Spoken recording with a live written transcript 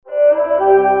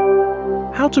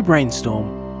How to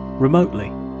Brainstorm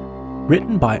Remotely,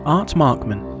 written by Art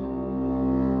Markman.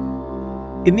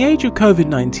 In the age of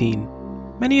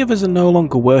COVID-19, many of us are no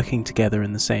longer working together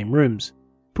in the same rooms,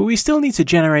 but we still need to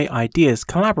generate ideas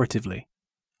collaboratively.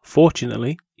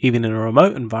 Fortunately, even in a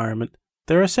remote environment,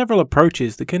 there are several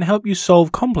approaches that can help you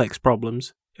solve complex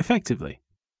problems effectively.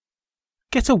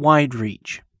 Get a wide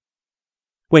reach.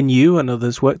 When you and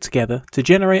others work together to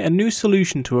generate a new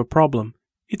solution to a problem,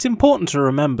 it's important to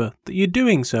remember that you're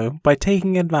doing so by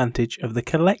taking advantage of the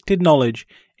collected knowledge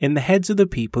in the heads of the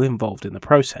people involved in the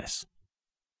process.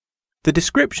 The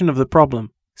description of the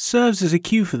problem serves as a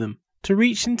cue for them to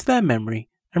reach into their memory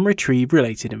and retrieve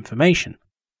related information.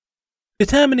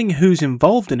 Determining who's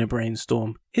involved in a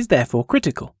brainstorm is therefore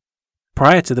critical.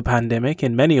 Prior to the pandemic,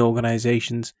 in many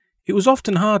organizations, it was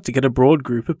often hard to get a broad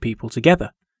group of people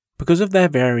together because of their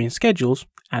varying schedules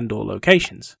and/or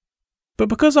locations. But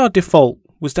because our default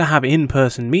was to have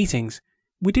in-person meetings,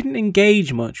 we didn't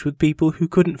engage much with people who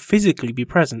couldn't physically be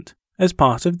present as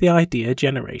part of the idea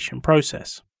generation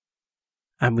process.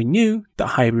 And we knew that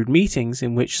hybrid meetings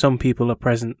in which some people are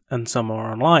present and some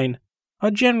are online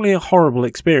are generally a horrible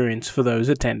experience for those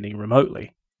attending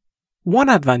remotely. One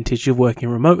advantage of working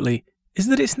remotely is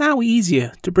that it's now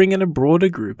easier to bring in a broader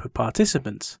group of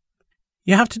participants.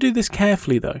 You have to do this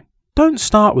carefully though. Don't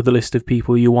start with a list of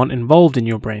people you want involved in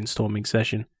your brainstorming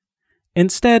session.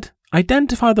 Instead,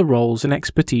 identify the roles and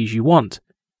expertise you want,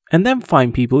 and then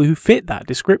find people who fit that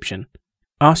description.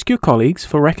 Ask your colleagues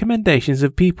for recommendations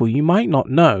of people you might not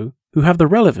know who have the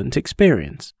relevant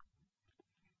experience.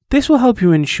 This will help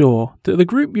you ensure that the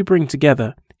group you bring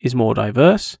together is more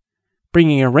diverse,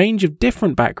 bringing a range of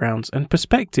different backgrounds and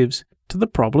perspectives to the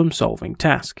problem-solving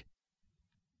task.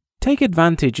 Take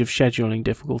advantage of scheduling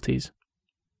difficulties.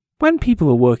 When people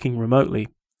are working remotely,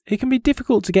 it can be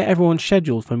difficult to get everyone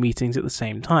scheduled for meetings at the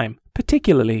same time,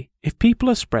 particularly if people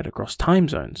are spread across time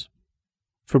zones.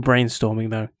 For brainstorming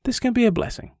though, this can be a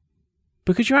blessing,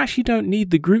 because you actually don't need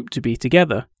the group to be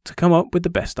together to come up with the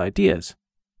best ideas.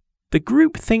 The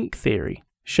group think theory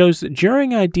shows that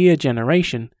during idea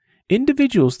generation,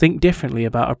 individuals think differently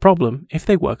about a problem if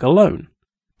they work alone.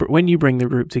 But when you bring the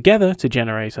group together to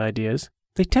generate ideas,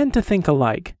 they tend to think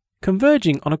alike,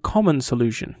 converging on a common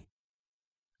solution.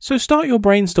 So start your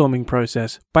brainstorming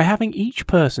process by having each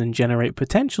person generate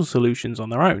potential solutions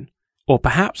on their own, or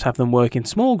perhaps have them work in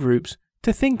small groups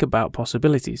to think about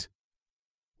possibilities.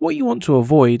 What you want to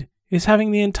avoid is having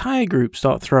the entire group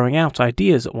start throwing out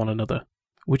ideas at one another,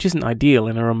 which isn't ideal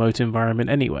in a remote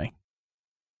environment anyway.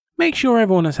 Make sure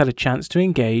everyone has had a chance to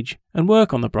engage and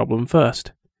work on the problem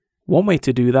first. One way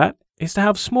to do that is to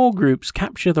have small groups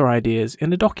capture their ideas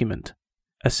in a document.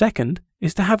 A second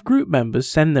is to have group members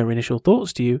send their initial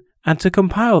thoughts to you and to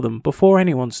compile them before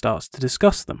anyone starts to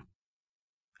discuss them.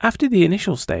 After the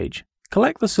initial stage,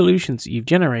 collect the solutions that you've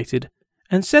generated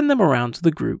and send them around to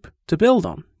the group to build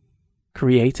on.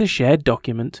 Create a shared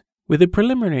document with the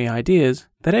preliminary ideas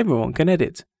that everyone can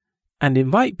edit, and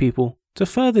invite people to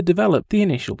further develop the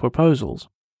initial proposals.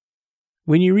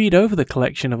 When you read over the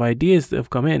collection of ideas that have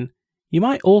come in, you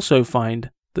might also find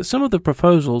that some of the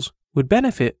proposals would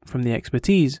benefit from the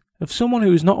expertise of someone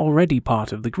who is not already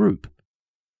part of the group.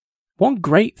 One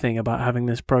great thing about having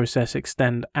this process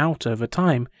extend out over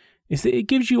time is that it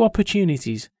gives you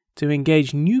opportunities to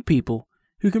engage new people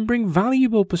who can bring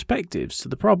valuable perspectives to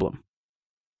the problem.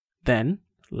 Then,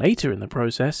 later in the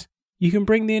process, you can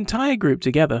bring the entire group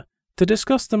together to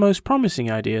discuss the most promising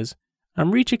ideas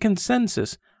and reach a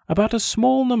consensus about a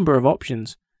small number of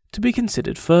options to be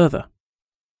considered further.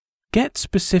 Get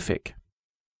specific.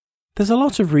 There's a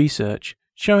lot of research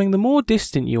showing the more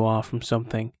distant you are from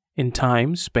something, in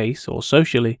time, space, or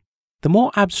socially, the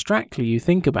more abstractly you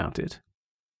think about it.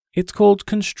 It's called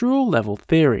construal level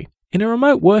theory. In a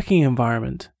remote working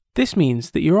environment, this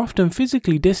means that you're often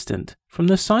physically distant from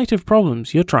the site of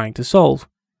problems you're trying to solve,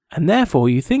 and therefore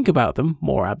you think about them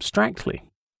more abstractly.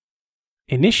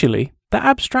 Initially, that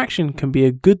abstraction can be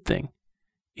a good thing.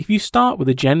 If you start with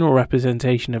a general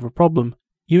representation of a problem,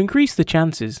 you increase the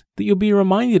chances that you'll be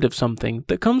reminded of something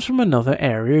that comes from another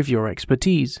area of your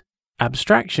expertise.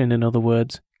 Abstraction, in other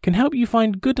words, can help you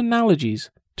find good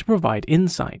analogies to provide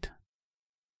insight.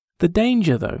 The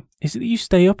danger, though, is that you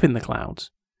stay up in the clouds,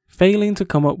 failing to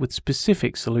come up with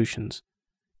specific solutions,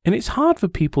 and it's hard for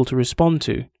people to respond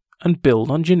to and build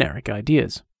on generic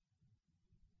ideas.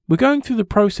 We're going through the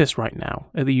process right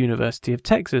now at the University of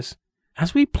Texas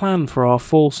as we plan for our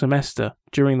fall semester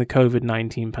during the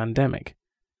COVID-19 pandemic.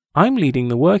 I'm leading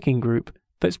the working group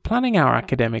that's planning our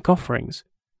academic offerings.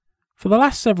 For the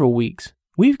last several weeks,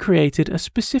 we've created a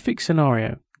specific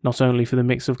scenario, not only for the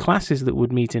mix of classes that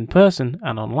would meet in person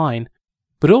and online,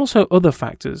 but also other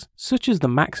factors such as the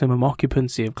maximum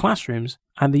occupancy of classrooms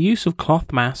and the use of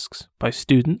cloth masks by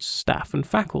students, staff and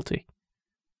faculty.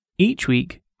 Each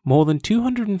week, more than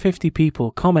 250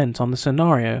 people comment on the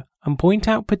scenario and point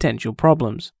out potential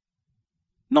problems.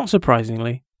 Not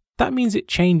surprisingly, that means it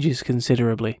changes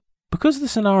considerably. Because the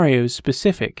scenario is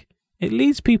specific, it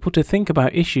leads people to think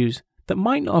about issues that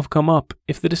might not have come up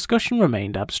if the discussion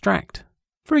remained abstract.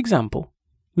 For example,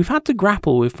 we've had to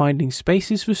grapple with finding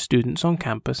spaces for students on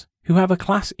campus who have a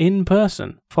class in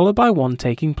person, followed by one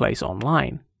taking place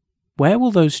online. Where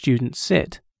will those students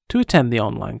sit to attend the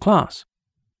online class?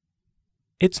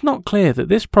 It's not clear that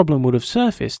this problem would have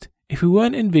surfaced if we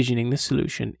weren't envisioning the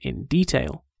solution in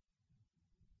detail.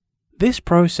 This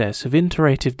process of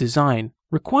iterative design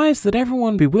requires that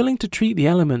everyone be willing to treat the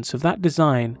elements of that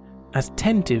design as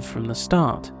tentative from the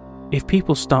start. If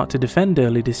people start to defend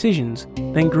early decisions,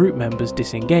 then group members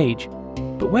disengage.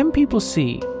 But when people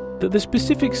see that the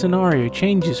specific scenario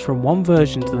changes from one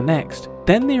version to the next,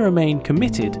 then they remain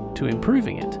committed to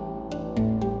improving it.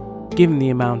 Given the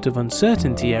amount of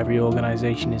uncertainty every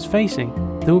organisation is facing,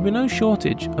 there will be no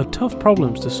shortage of tough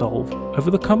problems to solve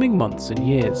over the coming months and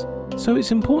years. So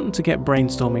it's important to get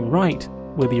brainstorming right,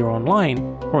 whether you're online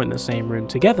or in the same room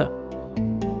together.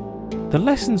 The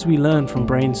lessons we learn from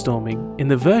brainstorming in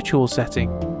the virtual setting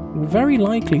will very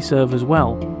likely serve us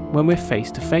well when we're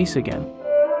face to face again.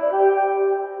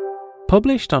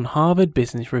 Published on Harvard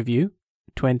Business Review,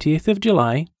 20th of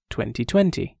July,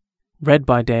 2020. Read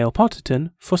by Dale Potterton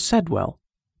for Sedwell.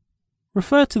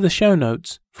 Refer to the show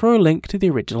notes for a link to the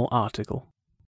original article.